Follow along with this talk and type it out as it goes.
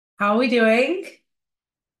How are we doing?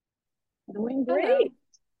 Doing Hello.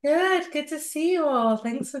 great. Good to see you all.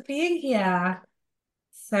 Thanks for being here.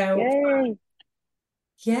 So, Yay.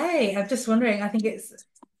 yay. I'm just wondering, I think it's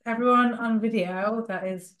everyone on video that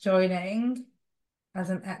is joining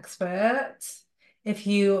as an expert. If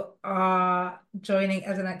you are joining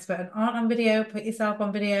as an expert and aren't on video, put yourself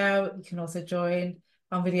on video. You can also join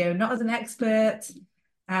on video, not as an expert.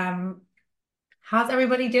 Um, how's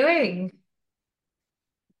everybody doing?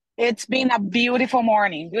 It's been a beautiful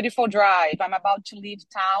morning, beautiful drive. I'm about to leave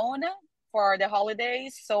town for the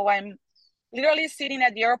holidays. So I'm literally sitting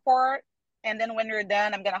at the airport. And then when we're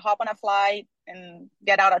done, I'm going to hop on a flight and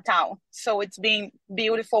get out of town. So it's been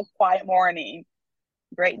beautiful, quiet morning.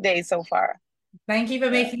 Great day so far. Thank you for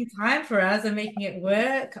Yeah. making time for us and making it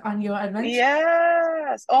work on your adventure.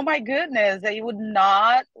 Yes. Oh my goodness. I would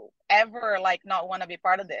not ever not want to be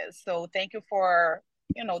part of this. So thank you for,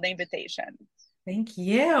 the invitation. Thank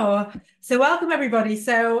you. So welcome everybody.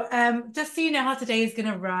 So just so you know how today is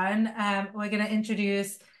going to run, we're going to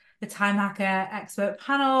introduce the Time Hacker expert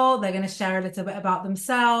panel. They're going to share a little bit about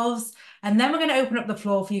themselves, and then we're going to open up the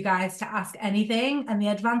floor for you guys to ask anything. And the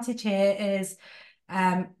advantage here is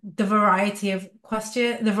the variety of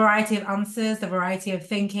the variety of answers, the variety of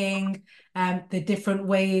thinking, the different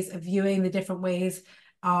ways of viewing, the different ways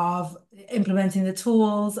of implementing the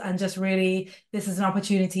tools, and just really, this is an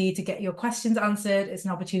opportunity to get your questions answered. It's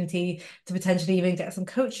an opportunity to potentially even get some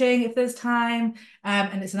coaching if there's time,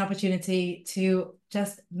 and it's an opportunity to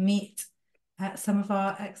just meet some of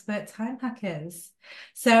our expert time hackers.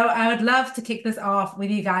 So I would love to kick this off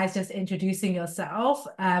with you guys just introducing yourself.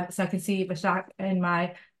 So I can see Bashak in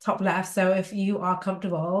my top left. So if you are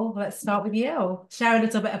comfortable, let's start with you. Share a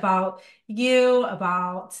little bit about you,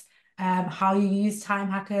 about how you use time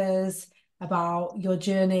hackers, about your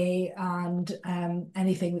journey, and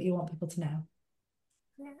anything that you want people to know.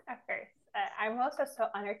 Yeah, of course. I'm also so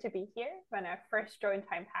honored to be here. When I first joined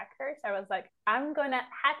Time Hackers, I was like, I'm gonna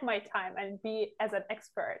hack my time and be as an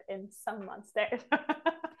expert in some months there.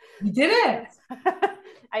 You did it. And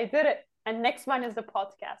I did it. And next one is the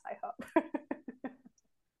podcast, I hope.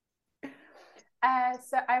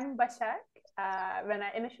 So I'm Bashak. When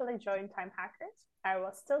I initially joined Time Hackers, I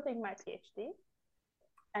was still doing my PhD.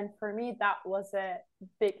 And for me, that was a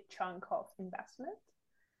big chunk of investment.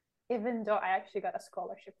 Even though I actually got a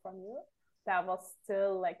scholarship from you, that was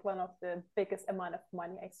still like one of the biggest amount of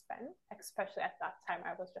money I spent, especially at that time.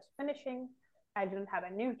 I was just finishing. I didn't have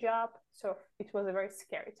a new job. So it was a very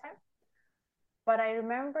scary time. But I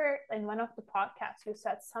remember in one of the podcasts, you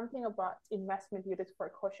said something about investment you did for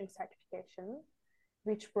coaching certification,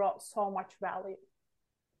 which brought so much value.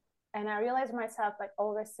 And I realized myself like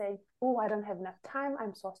always saying, oh, I don't have enough time.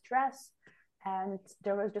 I'm so stressed. And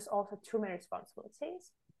there was just also too many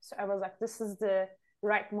responsibilities. So I was like, this is the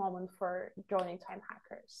right moment for joining Time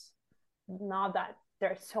Hackers. Not that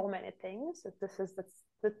there's so many things, this is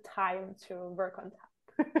the time to work on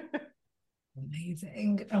time.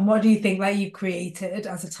 Amazing. And what do you think that you created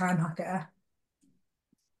as a time hacker?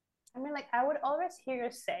 I mean, like I would always hear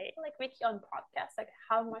you say, like Vicky on podcasts, like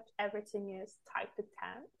how much everything is tied to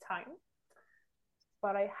time.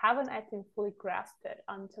 But I haven't, I think, fully grasped it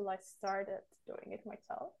until I started doing it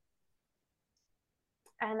myself.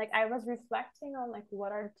 And like I was reflecting on like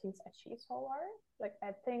what are things achieved so far. Like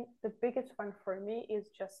I think the biggest one for me is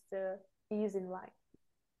just the ease in life.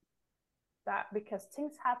 That because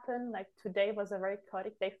things happen, like today was a very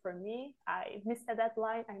chaotic day for me. I missed a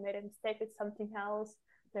deadline, I made a mistake with something else.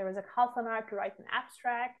 There was a half an hour to write an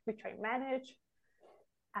abstract, which I managed.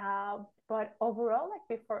 But overall, like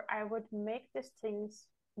before, I would make these things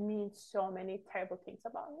mean so many terrible things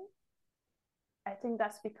about me. I think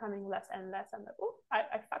that's becoming less and less. I'm like, oh,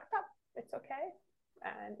 I fucked up. It's okay.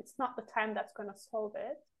 And it's not the time that's going to solve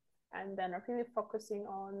it. And then I'm really focusing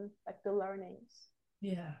on like the learnings.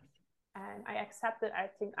 Yeah. And I accept that I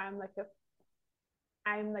think I'm like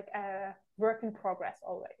a work in progress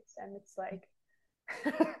always. And it's like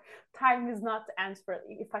time is not the answer.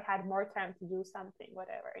 If I had more time to do something,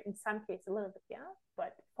 whatever. In some cases, a little bit, yeah.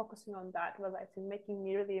 But focusing on that was, I think, making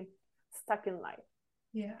me really stuck in life.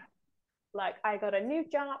 Yeah. Like I got a new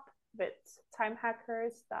job with Time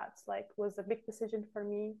Hackers. That's like was a big decision for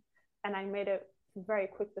me, and I made a very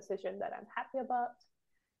quick decision that I'm happy about.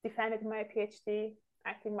 Defended my PhD.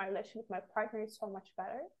 I think my relationship with my partner is so much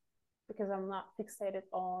better because I'm not fixated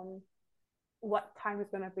on what time is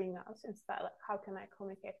going to bring us. Instead, like how can I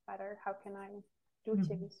communicate better? How can I do Mhm.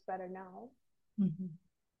 things better now? Mhm.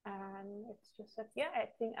 And it's just like, yeah, I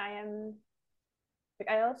think I am like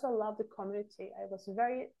I also love the community. I was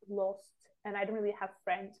very lost and I didn't really have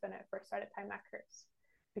friends when I first started Time Hackers.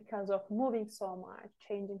 because of moving so much,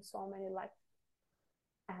 changing so many lives.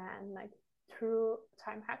 And like through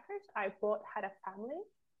Time Hackers, I both had a family,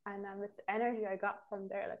 and then with the energy I got from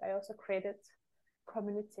there, like I also created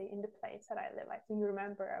community in the place that I live. I think you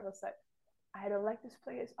remember I was like, I don't like this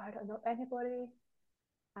place, I don't know anybody.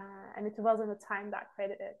 And it wasn't the time that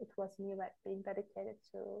created it. It was me like being dedicated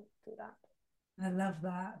to do that. I love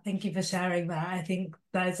that. Thank you for sharing that. I think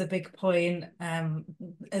that is a big point,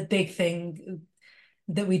 a big thing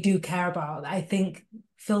that we do care about. I think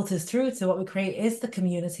filters through to what we create is the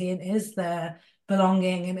community and is the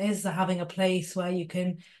belonging and is the having a place where you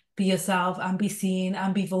can be yourself and be seen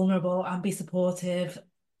and be vulnerable and be supported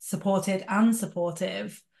and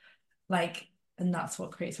supportive. Like, and that's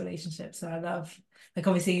what creates relationships. So I love, like,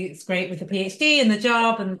 obviously it's great with the PhD and the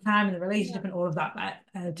job and the time and the relationship and all of that, but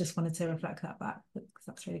I just wanted to reflect that back because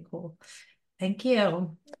that's really cool. Thank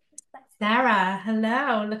you. Sarah,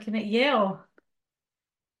 hello, looking at you.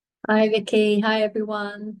 Hi Vicky, hi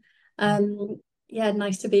everyone. Yeah,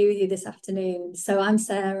 nice to be with you this afternoon. So I'm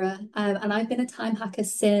Sarah, and I've been a time hacker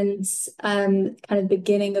since kind of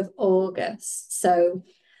beginning of August. So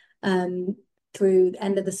through the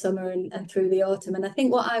end of the summer and through the autumn. And I think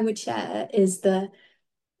what I would share is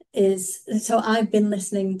so I've been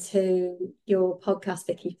listening to your podcast,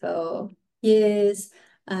 Vicky, for years.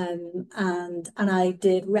 And I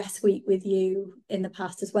did Rest Week with you in the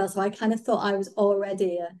past as well. So I kind of thought I was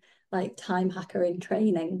already a like time hacker in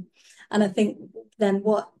training. And I think then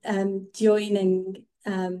what joining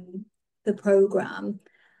the program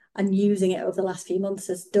and using it over the last few months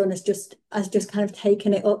has done is just kind of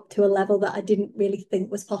taken it up to a level that I didn't really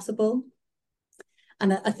think was possible.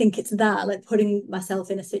 And I think it's that, like putting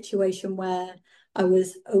myself in a situation where I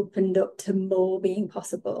was opened up to more being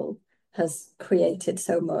possible has created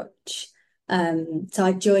so much. So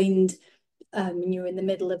I joined when you were in the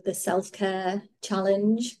middle of the self-care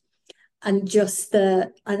challenge, and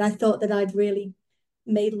I thought that I'd really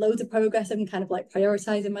made loads of progress and kind of like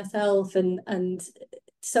prioritizing myself and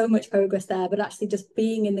so much progress there, but actually just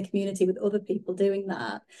being in the community with other people doing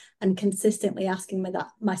that and consistently asking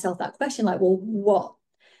myself that question, like, well, what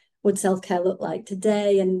would self-care look like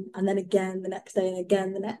today? And then again the next day and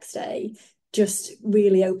again the next day, just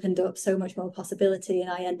really opened up so much more possibility.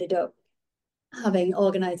 And I ended up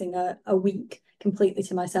organizing a week completely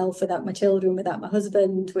to myself, without my children, without my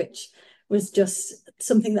husband, which was just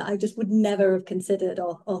something that I just would never have considered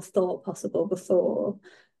or thought possible before.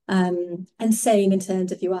 And same in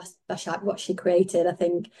terms of, you asked Bashak what she created. I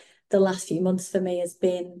think the last few months for me has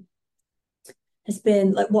been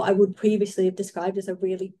like what I would previously have described as a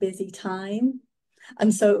really busy time.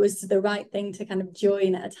 And so it was the right thing to kind of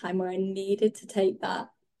join at a time where I needed to take that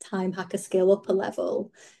time hacker skill up a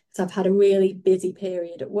level. So I've had a really busy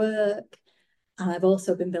period at work, and I've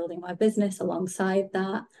also been building my business alongside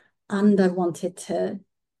that. And I wanted to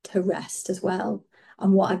rest as well.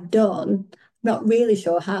 And what I've done, not really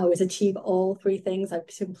sure how, is achieve all three things. I've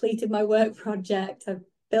completed my work project, I've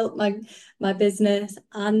built my business,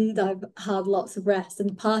 and I've had lots of rest.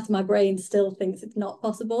 And part of my brain still thinks it's not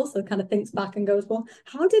possible, so it kind of thinks back and goes, well,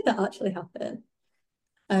 how did that actually happen?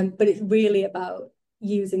 But it's really about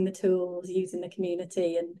using the tools, using the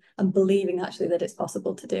community, and believing actually that it's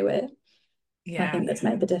possible to do it. Yeah, I think that's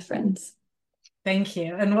made the difference. Thank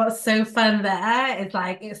you. And what's so fun there is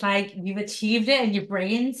like, it's like you've achieved it and your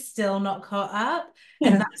brain's still not caught up.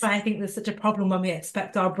 And that's why I think there's such a problem when we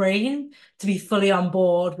expect our brain to be fully on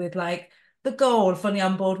board with like the goal, fully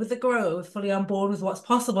on board with the growth, fully on board with what's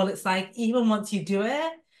possible. It's like, even once you do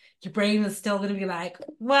it, your brain is still going to be like,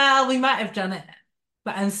 well, we might have done it,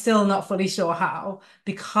 but I'm still not fully sure how,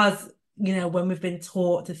 because, you know, when we've been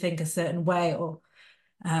taught to think a certain way or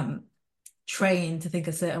trained to think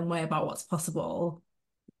a certain way about what's possible,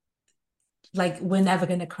 like we're never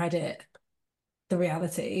going to credit the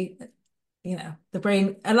reality. You know,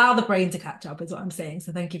 allow the brain to catch up is what I'm saying.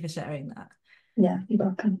 So thank you for sharing that. Yeah, you're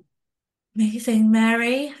welcome. Amazing.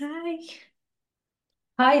 Mary, hi.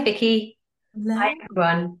 Hi Vicky. Hello. Hi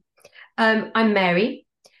everyone. I'm Mary.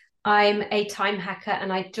 I'm a time hacker,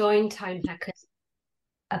 and I joined Time Hackers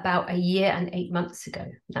about a year and 8 months ago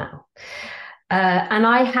now. And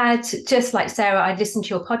I had, just like Sarah, I'd listened to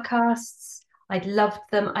your podcasts. I'd loved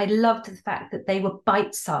them. I loved the fact that they were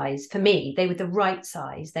bite-sized. For me, they were the right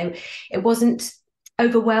size. It wasn't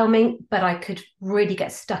overwhelming, but I could really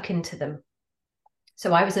get stuck into them.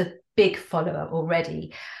 So I was a big follower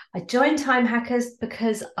already. I joined Time Hackers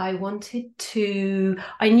because I knew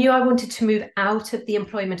I wanted to move out of the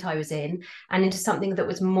employment I was in and into something that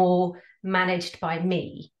was more managed by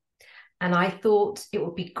me. And I thought it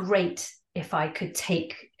would be great if I could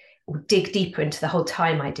dig deeper into the whole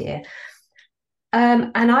time idea.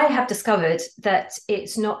 And I have discovered that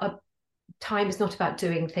time is not about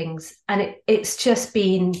doing things. And it's just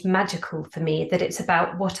been magical for me, that it's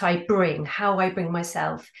about what I bring, how I bring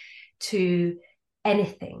myself to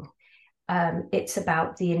anything. It's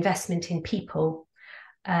about the investment in people.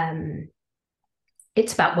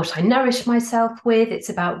 It's about what I nourish myself with. It's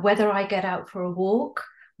about whether I get out for a walk,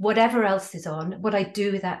 whatever else is on, what I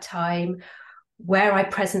do with that time, where I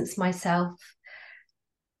presence myself.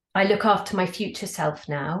 I look after my future self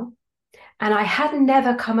now. And I had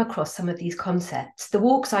never come across some of these concepts. The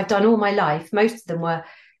walks I've done all my life, most of them were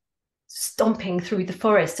stomping through the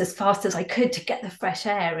forest as fast as I could to get the fresh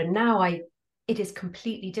air. And now it is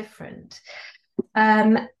completely different.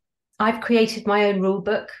 I've created my own rule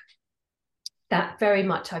book that very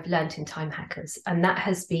much I've learned in Time Hackers. And that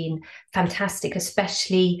has been fantastic,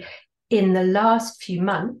 especially in the last few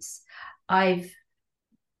months. I've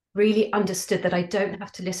really understood that I don't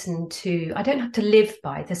have to live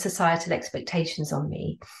by the societal expectations on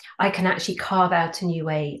me. I can actually carve out a new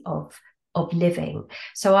way of living.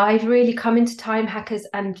 So I've really come into Time Hackers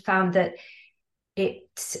and found that it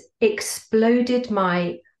exploded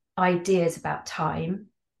my ideas about time.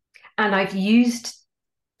 And I've used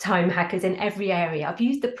Time Hackers in every area. I've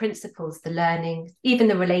used the principles, the learning, even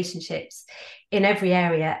the relationships in every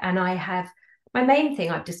area. And my main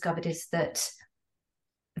thing I've discovered is that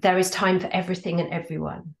there is time for everything and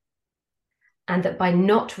everyone. And that by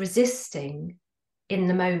not resisting in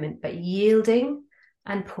the moment, but yielding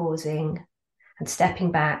and pausing and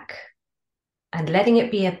stepping back and letting it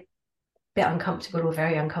be a bit uncomfortable or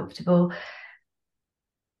very uncomfortable,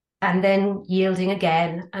 and then yielding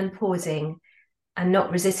again and pausing and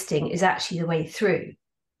not resisting is actually the way through.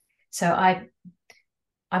 So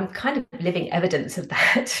I'm kind of living evidence of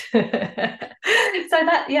that. So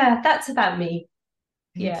that's about me.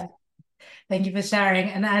 Yeah. Thank you for sharing.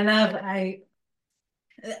 And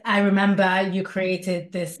I remember you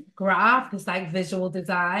created this graph, this like visual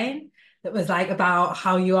design that was like about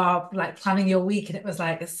how you are like planning your week, and it was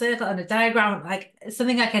like a circle and a diagram, like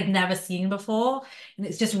something like I'd never seen before. And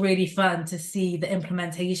it's just really fun to see the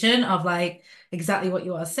implementation of like exactly what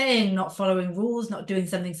you are saying, not following rules, not doing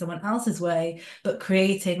something someone else's way, but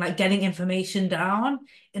creating, like getting information down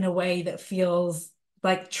in a way that feels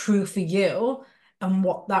like true for you, and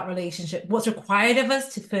what's required of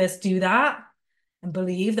us to first do that and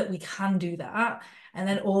believe that we can do that, and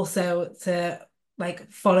then also to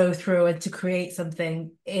like follow through and to create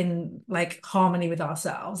something in like harmony with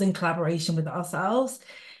ourselves, in collaboration with ourselves,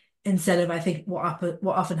 instead of, I think what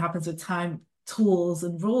often happens with time tools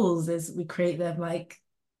and rules is we create them like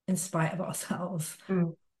in spite of ourselves.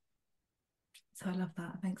 So I love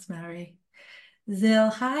that. Thanks, Mary.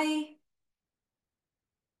 Zil, hi.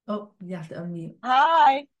 Oh, you have to unmute.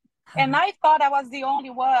 Hi. And I thought I was the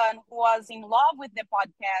only one who was in love with the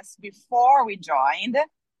podcast before we joined,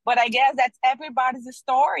 but I guess that's everybody's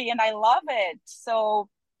story, and I love it. So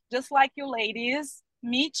just like you ladies,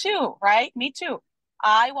 me too, right? Me too.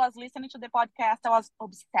 I was listening to the podcast. I was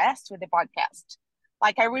obsessed with the podcast.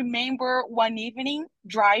 Like I remember one evening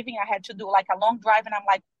driving, I had to do like a long drive, and I'm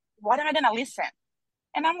like, what am I going to listen?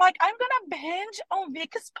 And I'm like, I'm going to binge on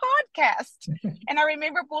Vicky's podcast. And I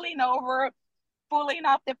remember pulling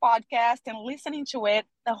up the podcast and listening to it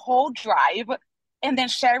the whole drive, and then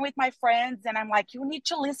sharing with my friends. And I'm like, you need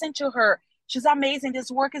to listen to her. She's amazing.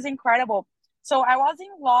 This work is incredible. So I was in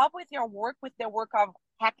love with your work, with the work of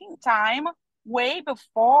hacking time, way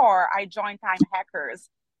before I joined Time Hackers.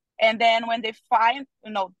 And then when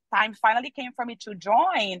time finally came for me to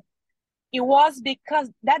join, it was because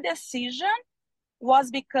that decision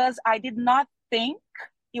was because I did not think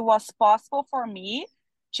it was possible for me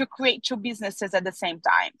to create two businesses at the same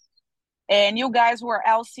time. And you guys were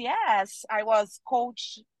LCS. I was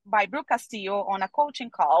coached by Brooke Castillo on a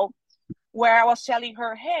coaching call where I was telling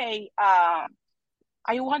her, hey, I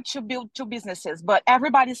want to build two businesses, but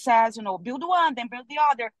everybody says, build one, then build the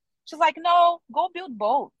other. She's like, no, go build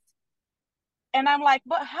both. And I'm like,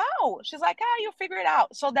 but how? She's like, you figure it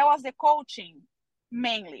out. So that was the coaching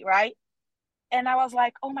mainly, right? And I was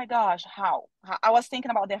like, oh my gosh, how? I was thinking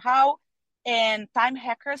about the how, and Time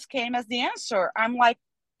Hackers came as the answer. I'm like,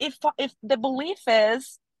 if the belief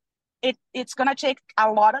is it's going to take a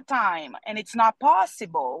lot of time and it's not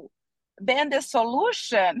possible, then the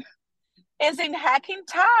solution is in hacking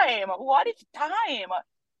time. What if time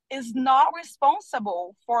is not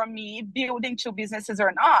responsible for me building two businesses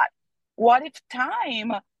or not? What if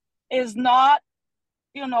time is not,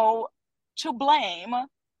 to blame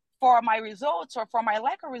for my results or for my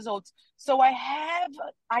lack of results? So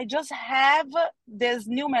I just have this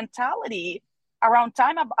new mentality around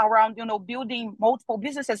time, around, building multiple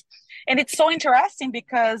businesses. And it's so interesting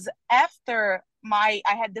because after I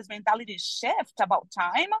had this mentality shift about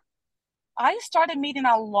time, I started meeting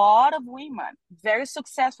a lot of women, very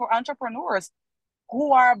successful entrepreneurs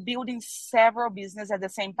who are building several businesses at the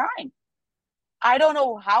same time. I don't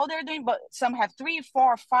know how they're doing, but some have 3,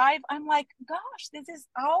 4, 5. I'm like, gosh, this is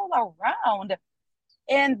all around.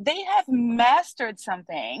 And they have mastered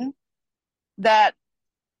something that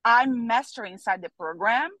I'm mastering inside the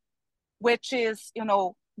program, which is,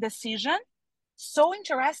 decision. So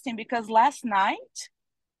interesting because last night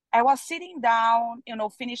I was sitting down,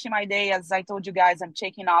 finishing my day. As I told you guys, I'm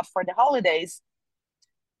taking off for the holidays.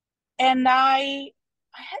 And I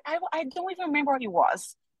don't even remember what it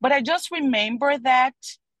was, but I just remember that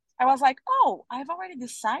I was like, oh, I've already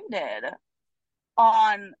decided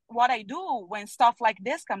on what I do when stuff like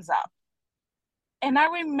this comes up. And I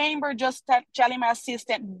remember just telling my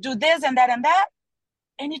assistant, do this and that and that.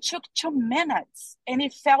 And it took 2 minutes and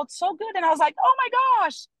it felt so good. And I was like, oh my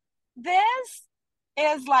gosh, this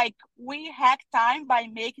is like we hack time by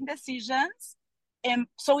making decisions. And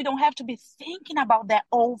so we don't have to be thinking about that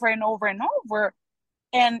over and over and over.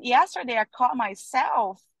 And yesterday I caught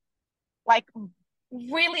myself like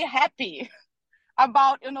really happy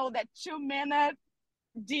about, that 2-minute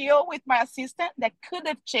deal with my assistant that could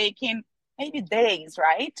have taken maybe days,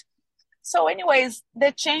 right? So anyways,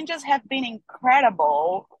 the changes have been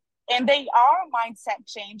incredible and they are mindset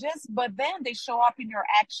changes, but then they show up in your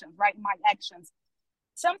actions, right? My actions.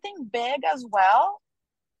 Something big as well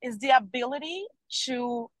is the ability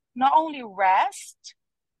to not only rest,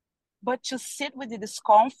 but to sit with the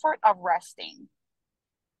discomfort of resting.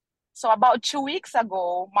 So about 2 weeks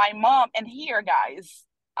ago, my mom, and here guys,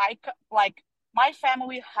 my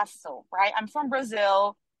family hustle, right? I'm from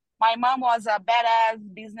Brazil. My mom was a badass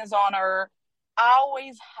business owner,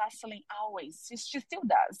 always hustling, always. She still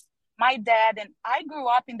does. My dad and I grew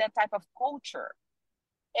up in that type of culture.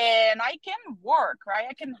 And I can work, right?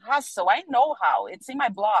 I can hustle. I know how. It's in my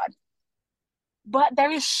blood. But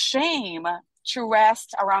there is shame to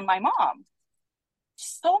rest around my mom.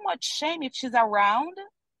 So much shame if she's around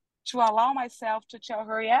to allow myself to tell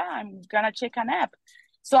her, yeah, I'm going to take a nap.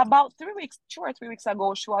 So about 2 or 3 weeks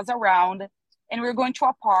ago, she was around and we were going to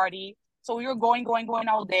a party. So we were going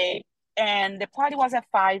all day. And the party was at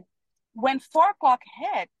 5. When 4 o'clock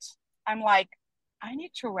hit, I'm like, I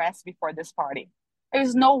need to rest before this party.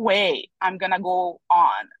 There's no way I'm going to go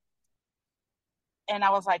on. And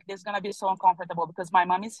I was like, this is going to be so uncomfortable because my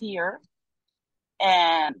mom is here.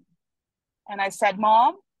 And I said,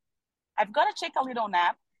 Mom, I've got to take a little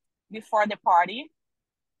nap before the party.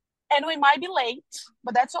 And we might be late,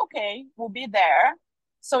 but that's okay. We'll be there.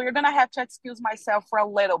 So you're going to have to excuse myself for a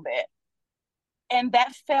little bit. And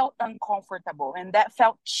that felt uncomfortable and that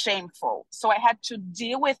felt shameful. So I had to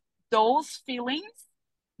deal with those feelings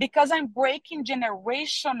because I'm breaking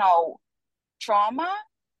generational trauma,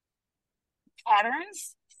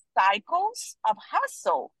 patterns, cycles of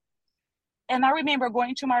hustle. And I remember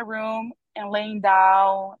going to my room and laying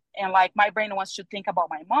down and like my brain wants to think about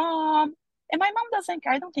my mom. And my mom doesn't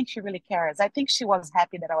care. I don't think she really cares. I think she was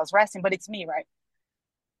happy that I was resting, but it's me, right?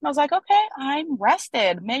 And I was like, okay, I'm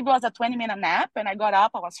rested. Maybe it was a 20-minute nap and I got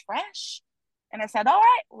up, I was fresh. And I said, all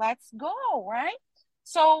right, let's go, right?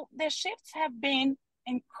 So the shifts have been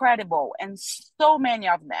incredible and so many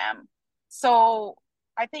of them. So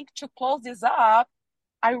I think to close this up,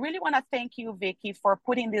 I really want to thank you, Vicky, for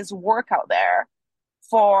putting this work out there,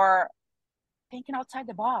 for thinking outside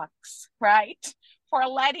the box, right? For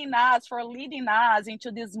leading us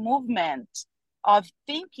into this movement of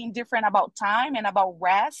thinking different about time and about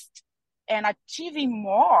rest and achieving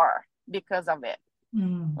more because of it.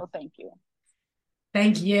 So thank you.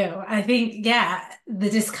 Thank you. I think, yeah, the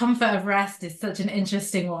discomfort of rest is such an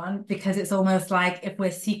interesting one because it's almost like if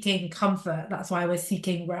we're seeking comfort, that's why we're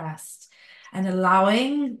seeking rest and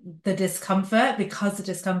allowing the discomfort because the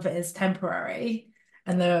discomfort is temporary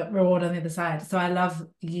and the reward on the other side. So I love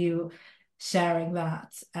you sharing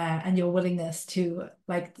that and your willingness to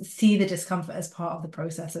like see the discomfort as part of the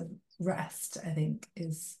process of rest, I think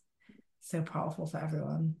is so powerful for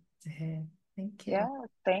everyone to hear. Thank you. Yeah,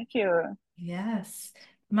 thank you. Yes.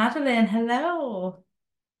 Madeline, hello.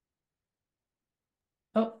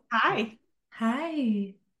 Oh, Hi.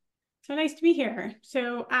 hi. So nice to be here.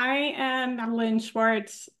 So I am Madeline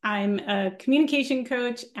Schwartz. I'm a communication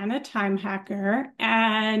coach and a time hacker.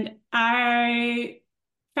 And I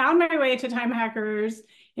found my way to Time Hackers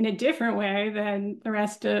in a different way than the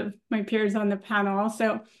rest of my peers on the panel.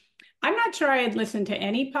 So I'm not sure I had listened to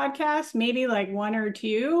any podcasts, maybe like one or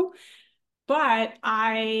two, but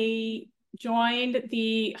I joined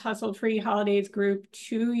the Hustle Free Holidays group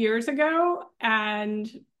 2 years ago. And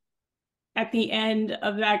at the end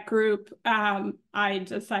of that group, I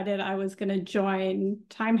decided I was going to join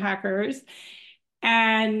Time Hackers.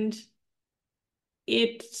 And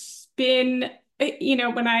it's been,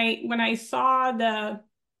 when I saw the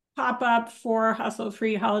pop up for Hustle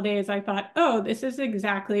Free Holidays, I thought, oh, this is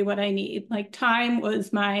exactly what I need. Like, time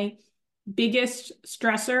was my biggest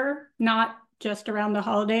stressor, not just around the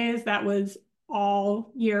holidays, that was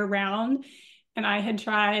all year round. And I had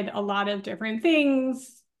tried a lot of different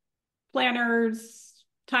things, planners,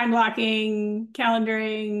 time blocking,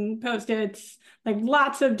 calendaring, Post-its, like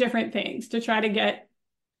lots of different things to try to get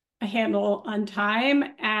a handle on time,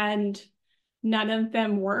 and none of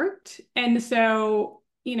them worked. And so,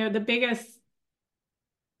 the biggest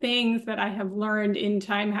things that I have learned in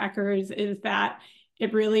Time Hackers is that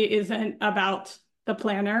it really isn't about the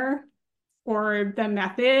planner or the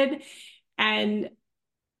method. And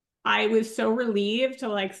I was so relieved to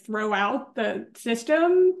like throw out the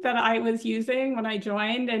system that I was using when I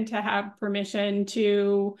joined, and to have permission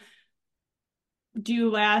to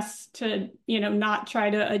do less, to, not try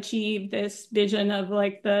to achieve this vision of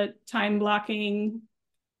like the time blocking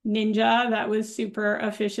ninja that was super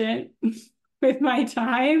efficient with my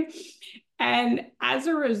time. And as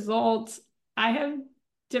a result, I have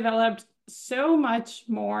developed so much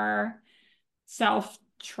more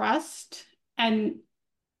self-trust and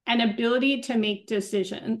an ability to make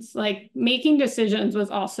decisions. Like, making decisions was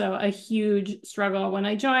also a huge struggle when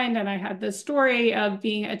I joined, and I had this story of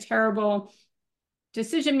being a terrible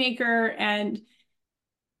decision maker and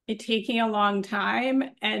it taking a long time.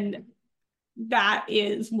 And that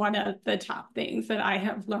is one of the top things that I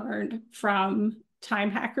have learned from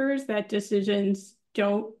Time Hackers, that decisions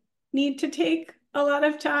don't need to take a lot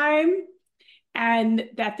of time, and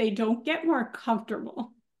that they don't get more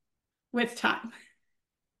comfortable with time.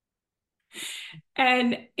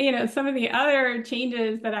 And, some of the other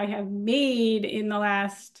changes that I have made in the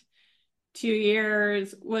last 2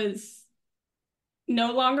 years was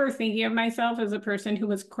no longer thinking of myself as a person who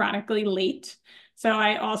was chronically late. So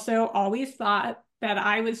I also always thought that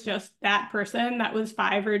I was just that person that was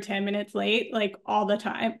 5 or 10 minutes late, like all the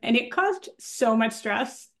time. And it caused so much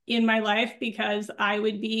stress in my life, because I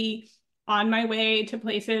would be on my way to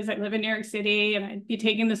places. I live in New York City, and I'd be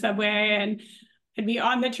taking the subway, and I'd be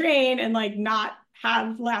on the train and like not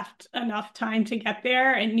have left enough time to get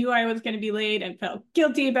there, and knew I was going to be late and felt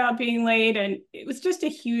guilty about being late. And it was just a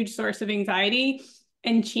huge source of anxiety.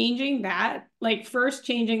 And changing that, like first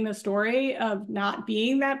changing the story of not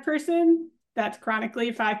being that person that's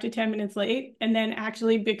chronically 5 to 10 minutes late, and then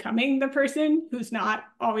actually becoming the person who's not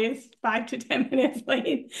always 5 to 10 minutes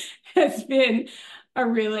late, has been a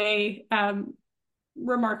really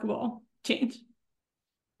remarkable change.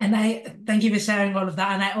 And I thank you for sharing all of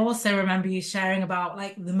that. And I also remember you sharing about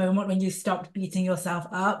like the moment when you stopped beating yourself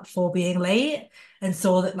up for being late and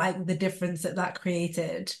saw that like the difference that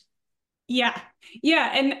created. Yeah.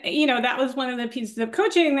 And, that was one of the pieces of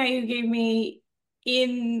coaching that you gave me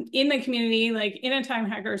in the community, like in a Time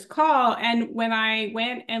Hackers call. And when I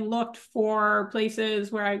went and looked for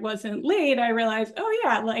places where I wasn't late, I realized, oh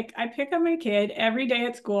yeah, like I pick up my kid every day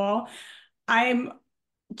at school. I'm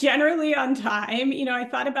generally on time. I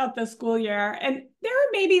thought about the school year, and there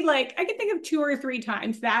were maybe like, I can think of 2 or 3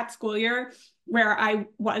 times that school year where I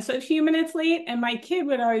was a few minutes late, and my kid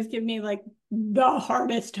would always give me like the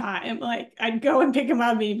hardest time. Like, I'd go and pick him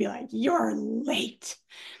up and he'd be like, "You're late."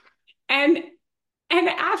 And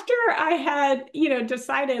after I had,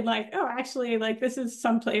 decided like, oh, actually, like this is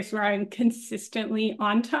someplace where I'm consistently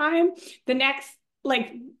on time, the next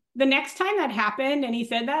time that happened and he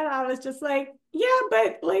said that, I was just like, yeah,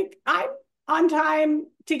 but like I'm on time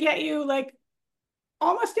to get you like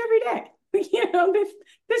almost every day.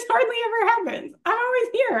 This hardly ever happens. I'm always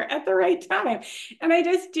here at the right time. And I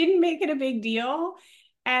just didn't make it a big deal.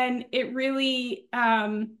 And it really,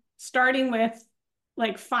 starting with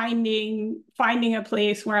like finding a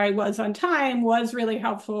place where I was on time was really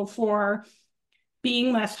helpful for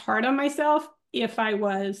being less hard on myself if I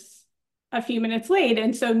was a few minutes late.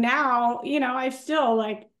 And so now, I've still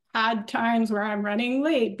like had times where I'm running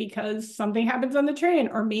late because something happens on the train,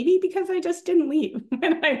 or maybe because I just didn't leave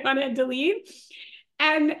when I wanted to leave.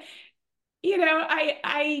 And,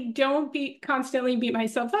 I don't constantly beat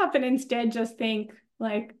myself up, and instead just think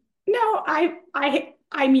like, no,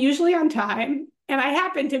 I'm usually on time, and I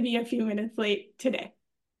happen to be a few minutes late today.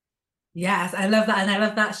 Yes, I love that. And I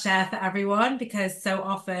love that share for everyone, because so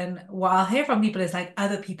often what I'll hear from people is like,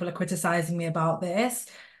 other people are criticizing me about this.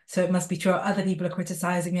 So it must be true other people are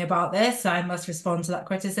criticizing me about this, so I must respond to that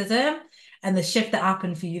criticism. And the shift that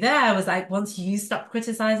happened for you there was like, once you stop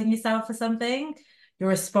criticizing yourself for something, your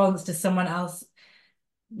response to someone else,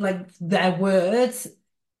 like their words,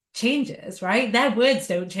 changes, right? Their words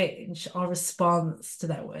don't change, our response to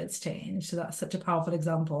their words change. So that's such a powerful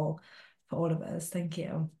example for all of us. Thank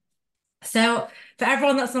you. So for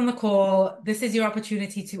everyone that's on the call, this is your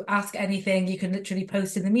opportunity to ask anything. You can literally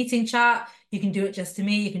post in the meeting chat. You can do it just to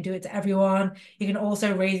me. You can do it to everyone. You can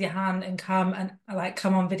also raise your hand and come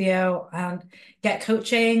on video and get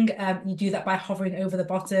coaching. You do that by hovering over the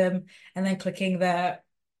bottom and then clicking the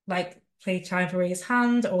play time for raise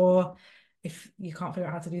hand, or if you can't figure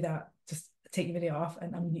out how to do that, just take your video off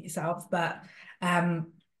and unmute yourself. But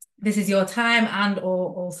this is your time, and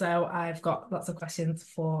also I've got lots of questions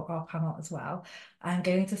for our panel as well. I'm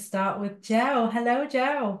going to start with Jo. Hello,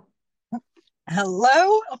 Jo.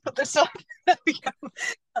 Hello, I'll put this on. There we go.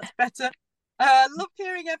 That's better. Love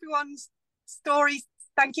hearing everyone's stories.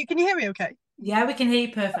 Thank you. Can you hear me okay? Yeah, we can hear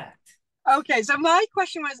you perfect. Okay, so my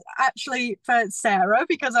question was actually for Sarah,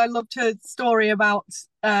 because I loved her story about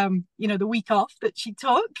the week off that she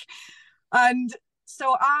took. And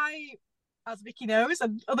so I, as Vicky knows,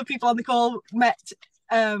 and other people on the call, met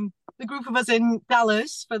the group of us in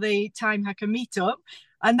Dallas for the Time Hacker meetup.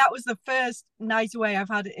 And that was the first night away I've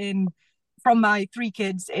had from my 3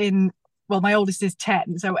 kids my oldest is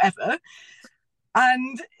 10, so ever.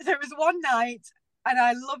 And there was one night and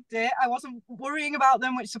I loved it. I wasn't worrying about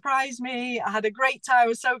them, which surprised me. I had a great time. I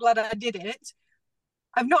was so glad I did it.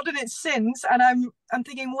 I've not done it since, and I'm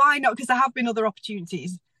thinking, why not? Because there have been other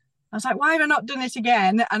opportunities. I was like, why have I not done it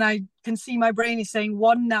again? And I can see my brain is saying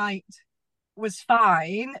one night was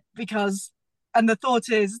fine, and the thought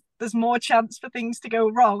is there's more chance for things to go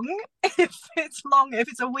wrong if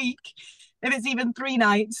it's a week, if it's even 3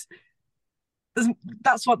 nights.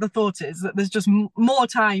 That's what the thought is, that there's just more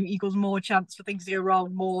time equals more chance for things to go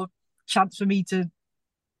wrong, more chance for me to,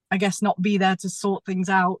 I guess, not be there to sort things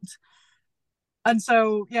out. And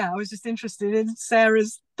so, I was just interested in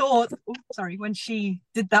Sarah's thought, when she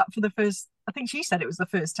did that for the first, I think she said it was the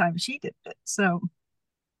first time she did it. So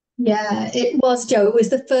yeah, it was, Jo. It was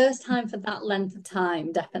the first time for that length of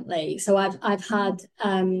time, definitely. So I've had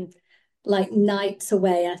nights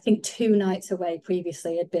away. I think 2 nights away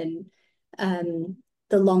previously had been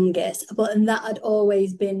the longest, and that had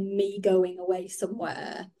always been me going away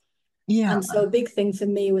somewhere. Yeah. And so a big thing for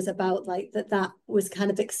me was about that was kind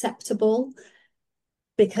of acceptable,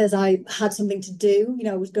 because I had something to do.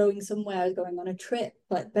 I was going somewhere, I was going on a trip,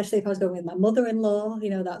 especially if I was going with my mother-in-law,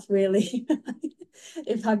 that's really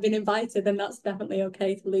if I've been invited, then that's definitely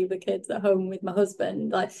okay to leave the kids at home with my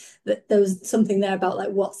husband. There was something there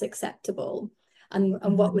about what's acceptable.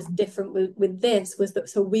 And what was different with this was that,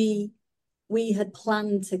 so we had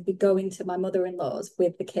planned to be going to my mother-in-law's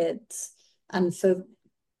with the kids, and for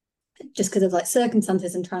just because of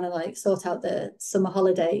circumstances and trying to sort out the summer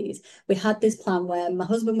holidays, we had this plan where my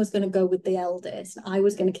husband was going to go with the eldest, I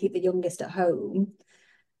was going to keep the youngest at home,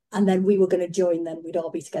 and then we were going to join them. We'd all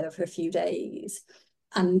be together for a few days,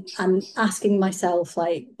 and asking myself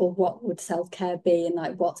what would self-care be,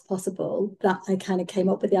 and what's possible. That I kind of came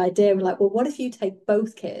up with the idea of what if you take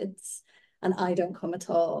both kids and I don't come at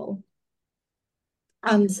all?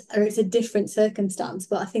 And it's a different circumstance,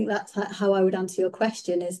 but I think that's how I would answer your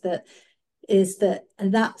question, is that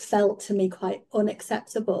and that felt to me quite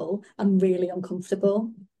unacceptable and really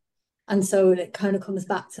uncomfortable. And so it kind of comes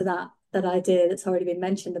back to that idea that's already been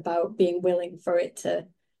mentioned about being willing for it to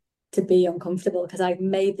be uncomfortable, because I've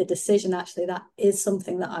made the decision, actually, that is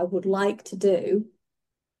something that I would like to do.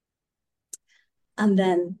 And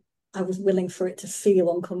then I was willing for it to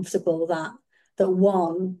feel uncomfortable, that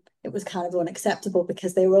one, it was kind of unacceptable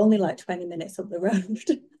because they were only 20 minutes up the road.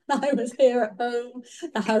 I was here at home,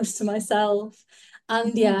 the house to myself.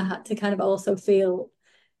 And I had to kind of also feel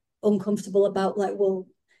uncomfortable about their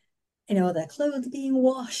clothes being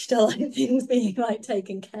washed, or things being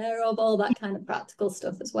taken care of, all that kind of practical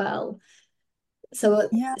stuff as well. So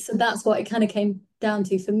that's what it kind of came down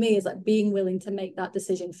to for me, is being willing to make that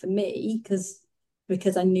decision for me,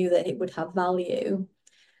 because I knew that it would have value,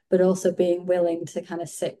 but also being willing to kind of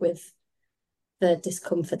sit with the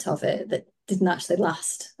discomfort of it that didn't actually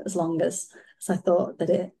last as long as I thought that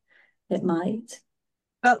it might.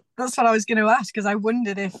 That's what I was going to ask, because I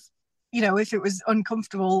wondered if it was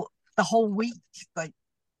uncomfortable the whole week. But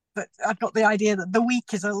I've got the idea that the week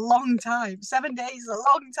is a long time. 7 days is a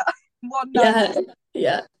long time. One night.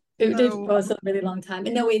 Yeah. It was a really long time.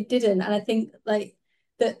 And no, it didn't. And I think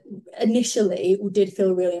that initially it did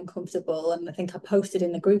feel really uncomfortable, and I think I posted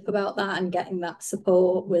in the group about that, and getting that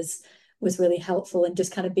support was was really helpful, and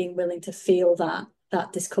just kind of being willing to feel that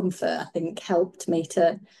discomfort, I think, helped me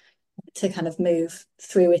to kind of move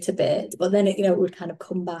through it a bit. But then it would kind of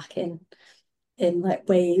come back in like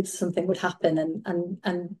waves. Something would happen,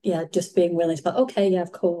 and yeah, just being willing to be like, okay, yeah,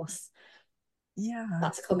 of course, Yeah,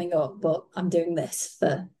 that's coming up, but I'm doing this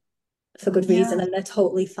for good reason, and they're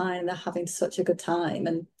totally fine, and they're having such a good time,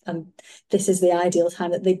 and this is the ideal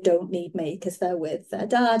time that they don't need me because they're with their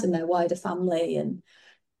dad and their wider family, and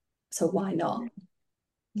so why not?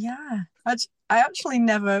 yeah. I actually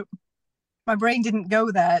never, my brain didn't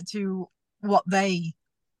go there to what they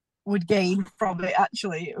would gain from it.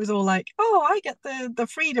 Actually, it was all like, oh, I get the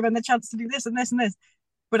freedom and the chance to do this and this and this.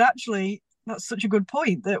 But actually, that's such a good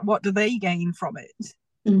point, that what do they gain from it?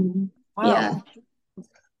 Wow. Yeah.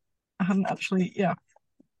 I hadn't actually, yeah.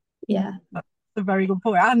 Yeah. That's a very good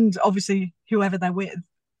point. And obviously, whoever they're with.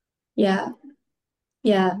 Yeah.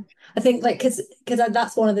 Yeah. I think like because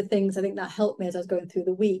that's one of the things I think that helped me as I was going through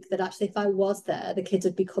the week, that actually if I was there, the kids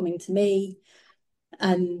would be coming to me,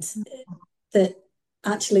 and that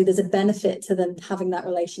actually there's a benefit to them having that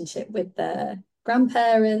relationship with their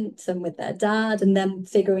grandparents and with their dad, and them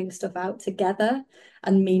figuring stuff out together,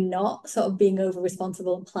 and me not sort of being over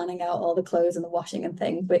responsible and planning out all the clothes and the washing and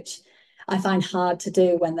things, which I find hard to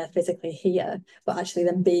do when they're physically here. But actually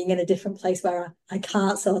them being in a different place where I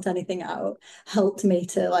can't sort anything out helped me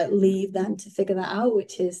to like leave them to figure that out,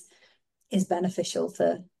 which is beneficial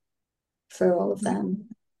for all of them.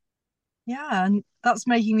 Yeah, and that's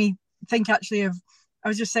making me think actually of, I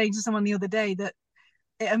was just saying to someone the other day that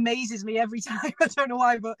it amazes me every time, I don't know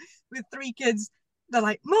why, but with 3 kids, they're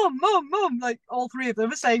like, Mum, Mum, Mum, like all 3 of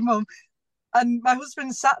them are saying Mum. And my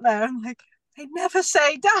husband sat there and like, they never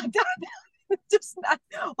say Dad, Dad. Just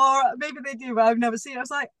or maybe they do, but I've never seen it. I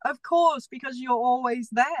was like, of course, because you're always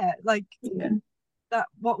there. Like that,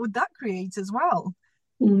 what would that create as well?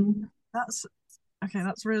 That's okay,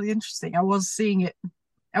 that's really interesting. I was seeing it,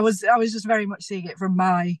 I was just very much seeing it from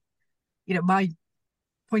my, my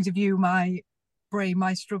point of view, my brain,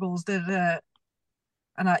 my struggles, and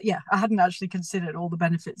I hadn't actually considered all the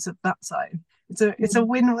benefits of that side. It's a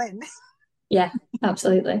win-win. Yeah,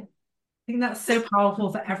 absolutely. I think that's so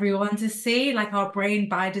powerful for everyone to see. Like our brain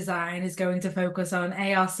by design is going to focus on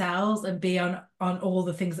ourselves, and B on all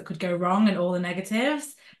the things that could go wrong and all the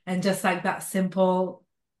negatives, and just like that simple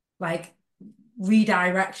like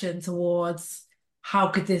redirection towards how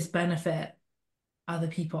could this benefit other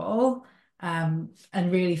people, and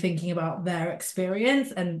really thinking about their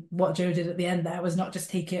experience. And what Jo did at the end there was not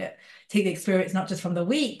just take the experience not just from the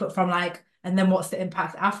week, but from like, and then what's the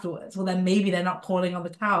impact afterwards? Well, then maybe they're not calling on the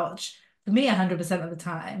couch for me 100% of the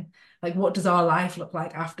time. Like, what does our life look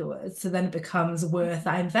like afterwards? So then it becomes worth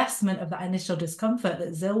that investment of that initial discomfort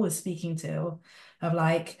that Zil was speaking to, of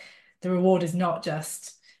like, the reward is not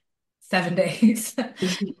just 7 days,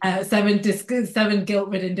 7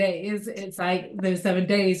 guilt-ridden days. It's like those 7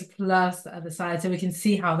 days plus the other side, so we can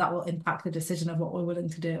see how that will impact the decision of what we're willing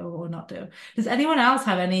to do or not do. Does anyone else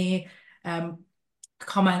have any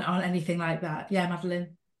comment on anything like that? Yeah,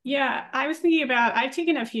 Madeline. Yeah, I was thinking about, I've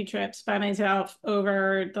taken a few trips by myself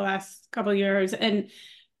over the last couple of years, and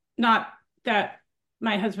not that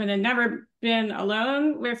my husband had never been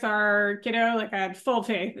alone with our kiddo, like I had full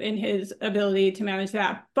faith in his ability to manage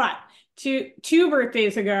that. But two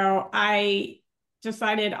birthdays ago, I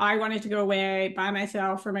decided I wanted to go away by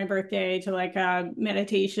myself for my birthday to like a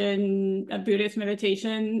Buddhist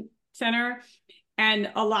meditation center.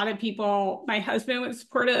 And a lot of people, my husband was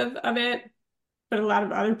supportive of it, but a lot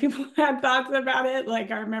of other people had thoughts about it.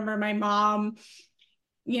 Like I remember my mom,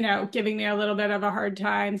 giving me a little bit of a hard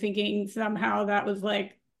time, thinking somehow that was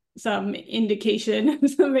like some indication of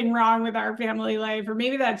something wrong with our family life, or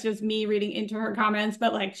maybe that's just me reading into her comments,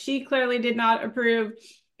 but like she clearly did not approve.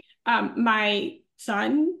 My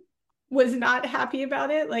son was not happy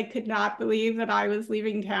about it, like could not believe that I was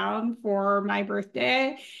leaving town for my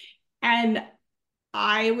birthday. And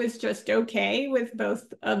I was just okay with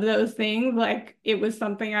both of those things. Like it was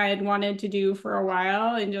something I had wanted to do for a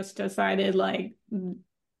while, and just decided like,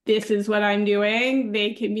 this is what I'm doing.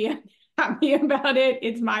 They can be happy about it.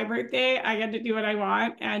 It's my birthday. I get to do what I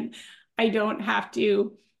want, and I don't have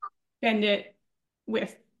to spend it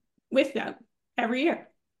with them every year.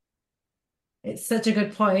 It's such a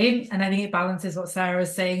good point, and I think it balances what Sarah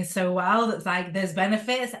was saying so well. That's like there's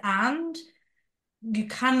benefits, and you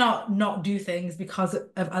cannot not do things because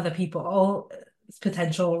of other people's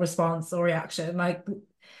potential response or reaction. Like,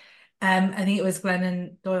 I think it was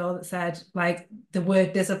Glennon Doyle that said, like, the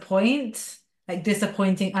word disappoint, like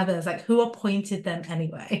disappointing others, like who appointed them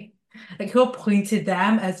anyway? Like who appointed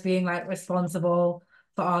them as being like responsible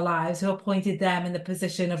for our lives? Who appointed them in the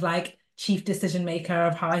position of like chief decision maker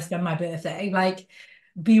of how I spend my birthday. Like,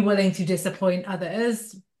 be willing to disappoint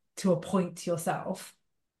others to a point to yourself.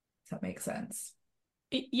 Does that make sense?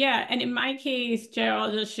 Yeah. And in my case, Joe,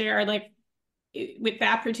 I'll just share, like, with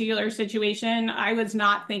that particular situation, I was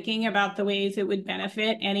not thinking about the ways it would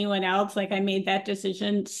benefit anyone else. Like, I made that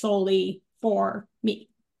decision solely for me.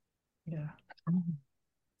 Yeah.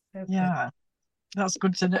 Okay. Yeah. That's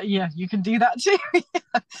good to know. Yeah, you can do that too.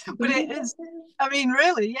 But it is, I mean,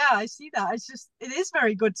 really, yeah, I see that. It is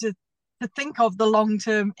very good to think of the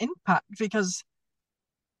long-term impact, because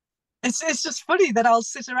it's just funny that I'll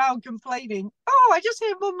sit around complaining, oh, I just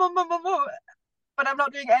hear mum, mum, mum, mum, mum, but I'm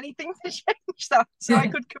not doing anything to change that. So I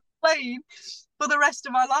could complain for the rest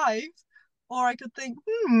of my life, or I could think,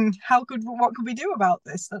 what could we do about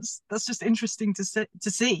this? That's just interesting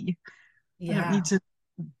to see. Yeah. I don't need to.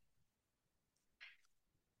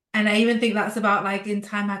 And I even think that's about, like, in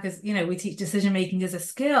Time Hackers, you know, we teach decision making as a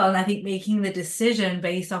skill, and I think making the decision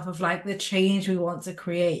based off of, like, the change we want to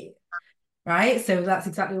create, right? So that's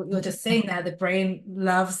exactly what you're just saying there. The brain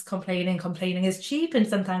loves complaining. Complaining is cheap, and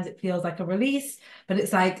sometimes it feels like a release, but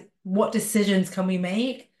it's like, what decisions can we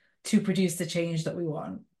make to produce the change that we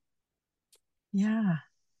want? Yeah.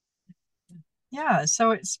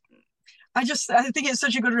 So I think it's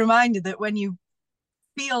such a good reminder that when you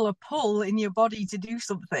feel a pull in your body to do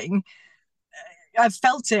something, I've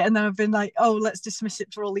felt it, and then I've been like, oh, let's dismiss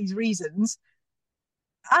it for all these reasons.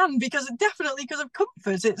 And because of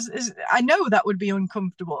comfort, I know that would be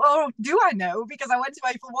uncomfortable. Or do I know? Because I went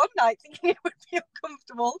away for one night thinking it would be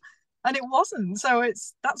uncomfortable, and it wasn't. So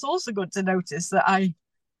that's also good to notice that I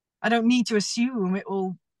don't need to assume it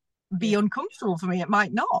will be uncomfortable for me. It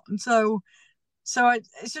might not. And so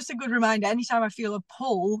it's just a good reminder. Anytime I feel a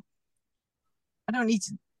pull, I don't need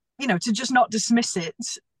to, to just not dismiss it,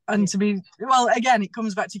 and to be, well, again, it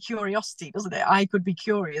comes back to curiosity, doesn't it? I could be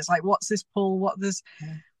curious, like, what's this pull?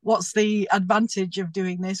 What's the advantage of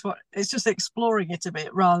doing this? It's just exploring it a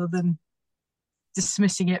bit rather than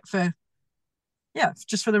dismissing it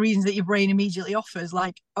just for the reasons that your brain immediately offers,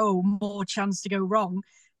 like, oh, more chance to go wrong.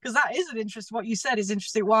 Because that is an interest. What you said is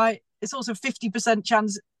interesting. Why it's also 50%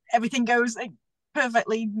 chance everything goes, like,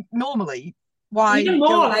 perfectly normally. Why even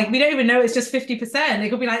more, like, we don't even know it's just 50%. It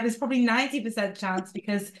could be like there's probably 90% chance,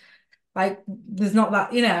 because, like, there's not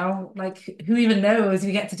that, like, who even knows?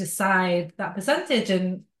 You get to decide that percentage,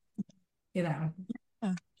 and yeah,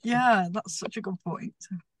 that's such a good point.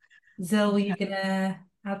 Zil, were you gonna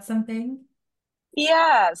add something?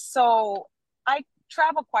 Yeah, so I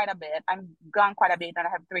travel quite a bit. I'm gone quite a bit, and I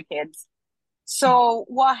have 3 kids. So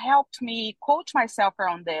what helped me coach myself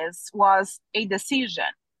around this was a decision.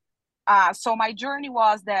 So my journey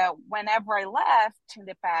was that whenever I left in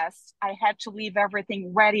the past, I had to leave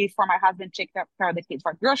everything ready for my husband to take care of the kids,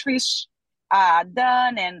 for groceries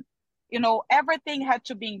done, and everything had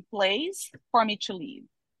to be in place for me to leave.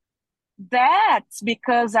 That's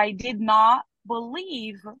because I did not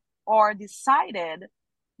believe or decided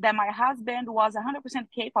that my husband was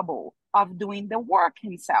 100% capable of doing the work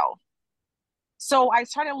himself. So I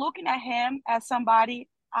started looking at him as somebody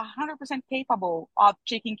 100% capable of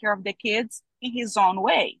taking care of the kids in his own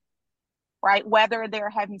way, right? Whether they're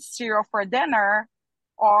having cereal for dinner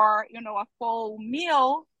or, a full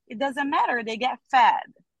meal, it doesn't matter. They get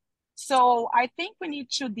fed. So I think we need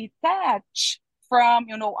to detach from,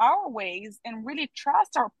 our ways and really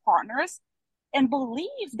trust our partners and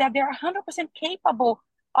believe that they're 100% capable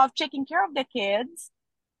of taking care of the kids,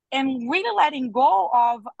 and really letting go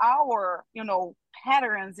of our,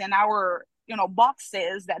 patterns and our,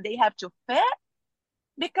 boxes that they have to fit.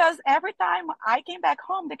 Because every time I came back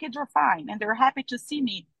home, the kids were fine and they're happy to see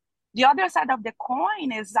me. The other side of the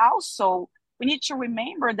coin is also, we need to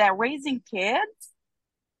remember that raising kids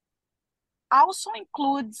also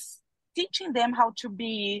includes teaching them how to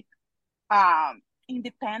be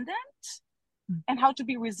independent, and how to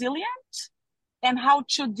be resilient, and how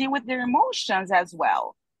to deal with their emotions as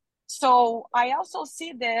well. So I also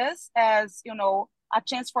see this as, a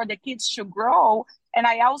chance for the kids to grow. And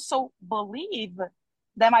I also believe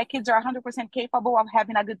that my kids are 100% capable of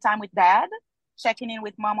having a good time with dad, checking in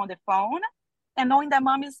with mom on the phone, and knowing that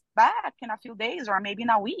mom is back in a few days or maybe in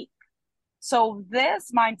a week. So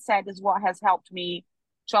this mindset is what has helped me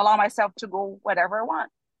to allow myself to go whatever I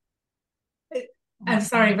want. I'm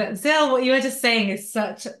sorry, but Zil, what you were just saying is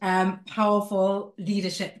such powerful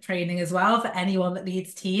leadership training as well for anyone that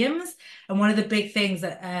leads teams. And one of the big things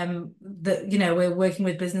that we're working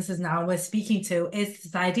with businesses now and we're speaking to is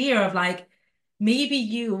this idea of, like, maybe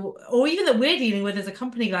you, or even that we're dealing with as a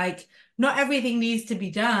company, like, not everything needs to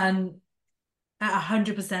be done at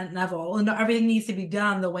 100% level, and not everything needs to be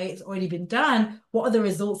done the way it's already been done. What are the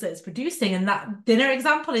results that it's producing? And that dinner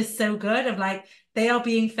example is so good, of like, they are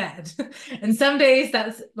being fed. And some days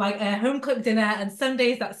that's like a home cooked dinner, and some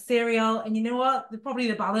days that's cereal. And you know what? Probably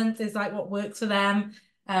the balance is like what works for them.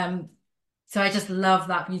 So I just love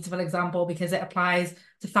that beautiful example, because it applies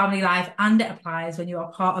to family life, and it applies when you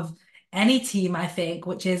are part of any team, I think,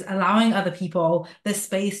 which is allowing other people the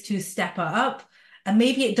space to step up. And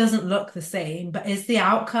maybe it doesn't look the same, but is the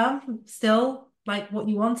outcome still like what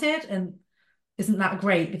you wanted? And isn't that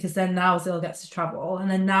great? Because then now Zil gets to travel,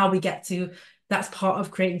 and then now we get to, that's part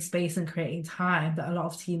of creating space and creating time that a lot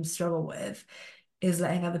of teams struggle with, is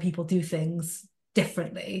letting other people do things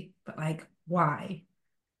differently. But like, why?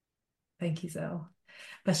 Thank you, Zil.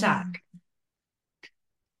 Bashak.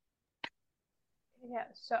 Yeah,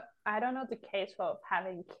 so I don't know the case of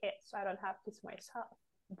having kids, so I don't have kids myself.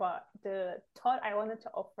 But the thought I wanted to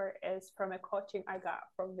offer is from a coaching I got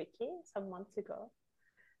from Vicky some months ago,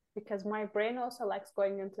 because my brain also likes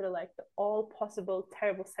going into the all possible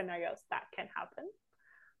terrible scenarios that can happen.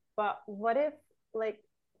 But what if, like,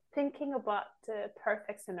 thinking about the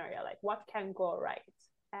perfect scenario, like what can go right,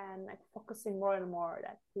 and like focusing more and more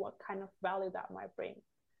like what kind of value that might bring,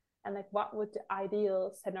 and like what would the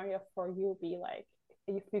ideal scenario for you be like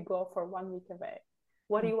if you go for 1 week away?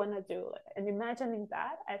 What do you want to do? And imagining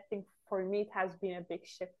that, I think for me it has been a big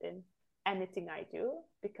shift in anything I do,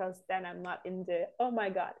 because then I'm not in the oh my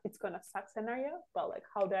god it's gonna suck scenario, but like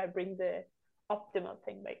how do I bring the optimal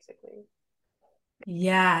thing basically.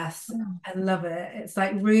 Yes, I love it. It's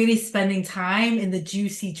like really spending time in the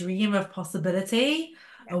juicy dream of possibility,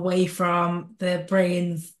 away from the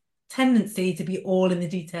brain's tendency to be all in the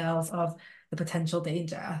details of the potential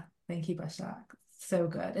danger. Thank you, Bashak. So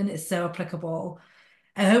good. And it's so applicable.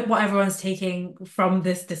 I hope what everyone's taking from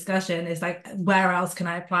this discussion is like, where else can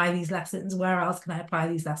I apply these lessons? Where else can I apply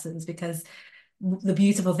these lessons? Because the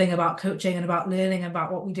beautiful thing about coaching and about learning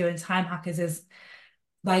about what we do in Time Hackers is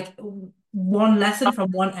like one lesson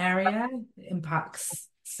from one area impacts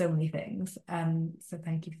so many things. So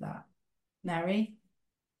thank you for that. Mary?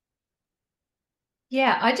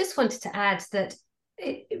 Yeah, I just wanted to add that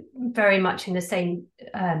very much in the same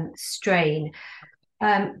strain,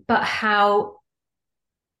 but how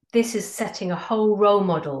this is setting a whole role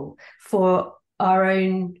model for our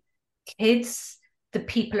own kids, the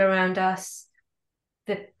people around us,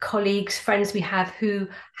 the colleagues, friends we have who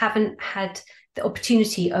haven't had the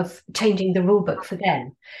opportunity of changing the rule book for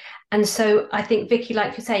them. And so I think, Vicky,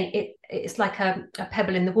 like you're saying, it's like a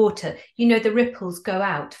pebble in the water. You know, the ripples go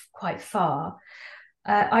out quite far.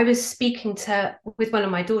 I was speaking with one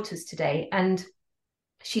of my daughters today, and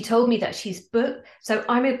she told me that she's booked. So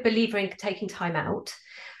I'm a believer in taking time out,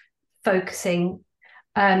 focusing.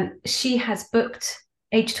 She has booked,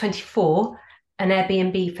 age 24, an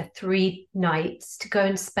Airbnb for 3 nights to go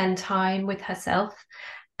and spend time with herself.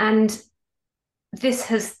 And this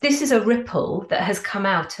is a ripple that has come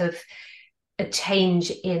out of a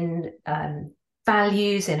change in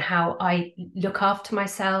values and how I look after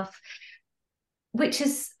myself, which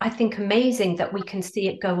is, I think, amazing that we can see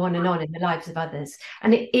it go on and on in the lives of others.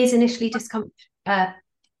 And it is initially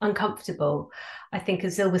uncomfortable. I think,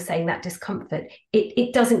 as Zil was saying, that discomfort,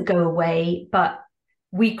 it doesn't go away, but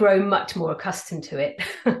we grow much more accustomed to it.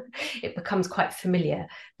 It becomes quite familiar.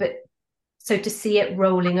 But so to see it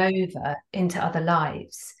rolling over into other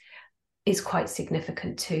lives is quite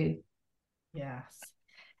significant too. Yes.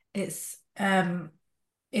 It's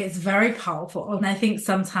very powerful. And I think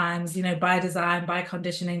sometimes, you know, by design, by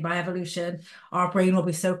conditioning, by evolution, our brain will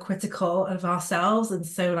be so critical of ourselves and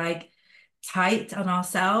so like tight on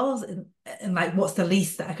ourselves, and like, what's the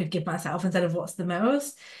least that I could give myself instead of what's the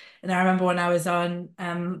most. And I remember when I was on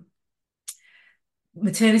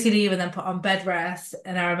maternity leave and then put on bed rest,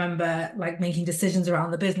 and I remember like making decisions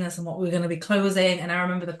around the business and what we were going to be closing. And I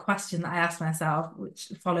remember the question that I asked myself,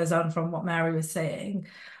 which follows on from what Mary was saying,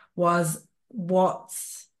 was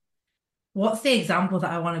what's the example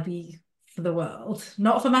that I want to be for the world,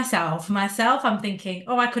 not for myself. For myself, I'm thinking,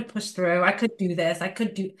 oh, I could push through, I could do this, I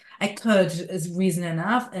could is reason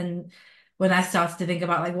enough. And when I started to think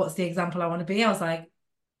about like, what's the example I want to be, I was like,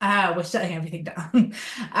 we're shutting everything down.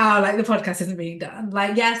 Like the podcast isn't being done.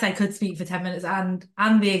 Like, yes, I could speak for 10 minutes, and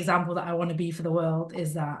the example that I want to be for the world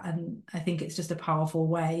is that. And I think it's just a powerful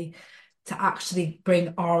way to actually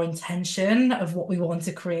bring our intention of what we want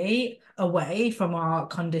to create away from our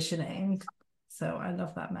conditioning. So I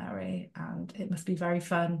love that, Mary, and it must be very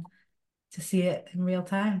fun to see it in real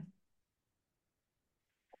time.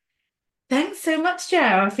 Thanks so much, Jo.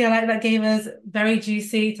 I feel like that gave us a very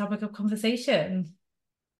juicy topic of conversation.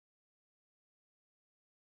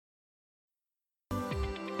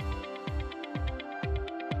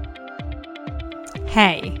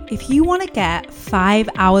 Hey, if you want to get 5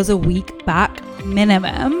 hours a week back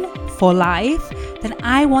minimum for life, then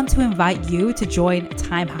I want to invite you to join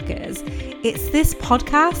Time Hackers. It's this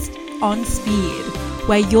podcast on speed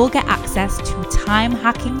where you'll get access to time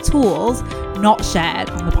hacking tools not shared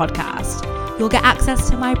on the podcast. You'll get access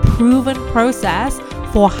to my proven process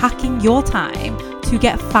for hacking your time to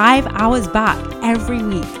get 5 hours back every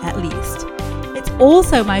week at least. It's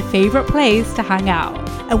also my favorite place to hang out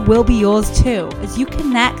and will be yours too as you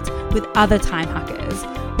connect with other time hackers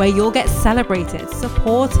where you'll get celebrated,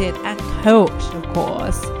 supported and coached, of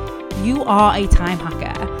course. You are a time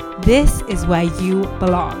hacker. This is where you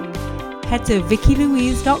belong. Head to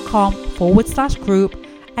vickylouise.com/group.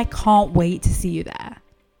 I can't wait to see you there.